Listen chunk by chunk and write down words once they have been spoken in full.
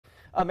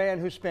A man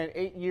who spent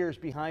 8 years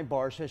behind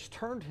bars has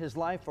turned his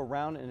life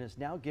around and is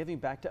now giving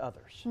back to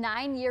others.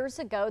 9 years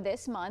ago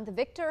this month,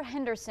 Victor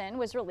Henderson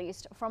was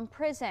released from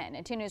prison.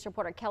 And 2 News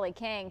reporter Kelly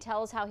King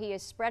tells how he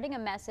is spreading a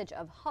message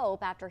of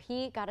hope after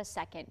he got a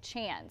second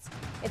chance.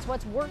 It's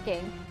what's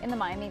working in the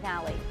Miami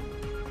Valley.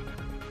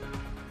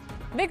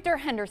 Victor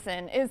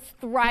Henderson is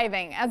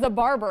thriving as a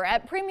barber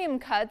at Premium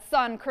Cuts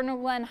on Colonel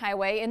Glenn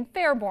Highway in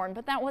Fairborn,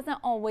 but that wasn't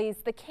always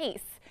the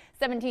case.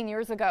 17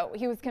 years ago,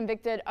 he was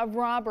convicted of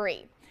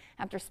robbery.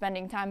 After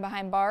spending time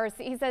behind bars,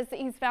 he says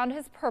he's found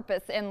his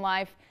purpose in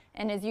life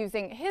and is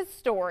using his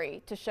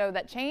story to show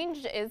that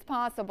change is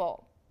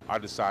possible. I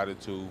decided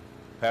to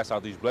pass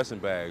out these blessing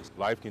bags.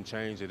 Life can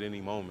change at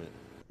any moment.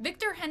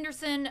 Victor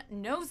Henderson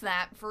knows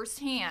that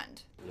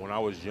firsthand. When I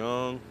was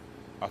young,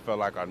 I felt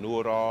like I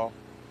knew it all,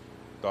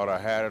 thought I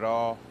had it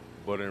all,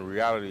 but in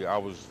reality, I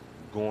was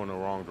going the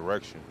wrong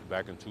direction.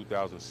 Back in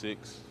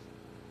 2006,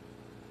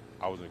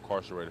 I was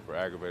incarcerated for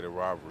aggravated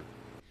robbery.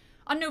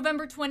 On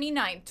November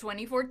 29,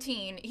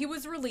 2014, he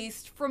was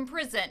released from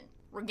prison.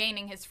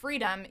 Regaining his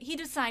freedom, he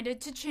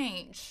decided to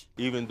change.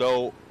 Even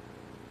though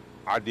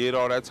I did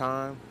all that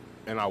time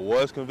and I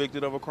was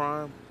convicted of a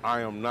crime,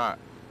 I am not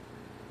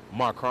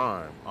my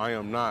crime. I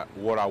am not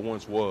what I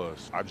once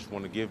was. I just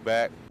want to give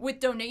back. With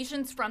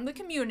donations from the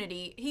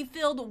community, he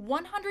filled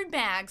 100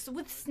 bags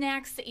with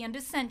snacks and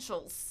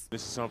essentials.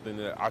 This is something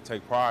that I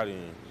take pride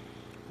in.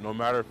 No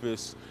matter if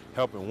it's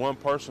helping one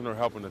person or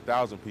helping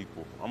 1,000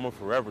 people, I'm gonna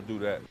forever do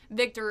that.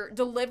 Victor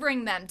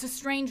delivering them to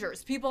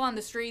strangers, people on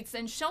the streets,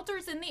 and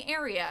shelters in the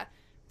area,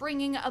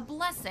 bringing a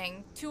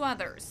blessing to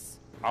others.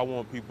 I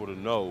want people to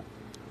know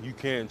you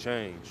can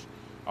change.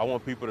 I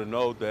want people to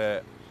know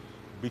that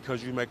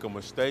because you make a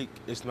mistake,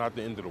 it's not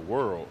the end of the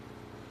world.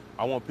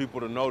 I want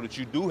people to know that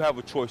you do have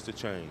a choice to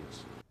change.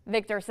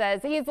 Victor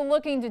says he's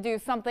looking to do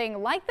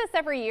something like this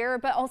every year,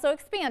 but also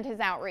expand his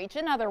outreach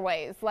in other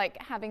ways,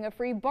 like having a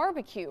free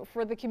barbecue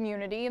for the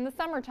community in the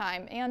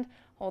summertime and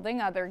holding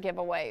other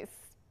giveaways.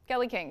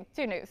 Kelly King,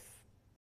 2 News.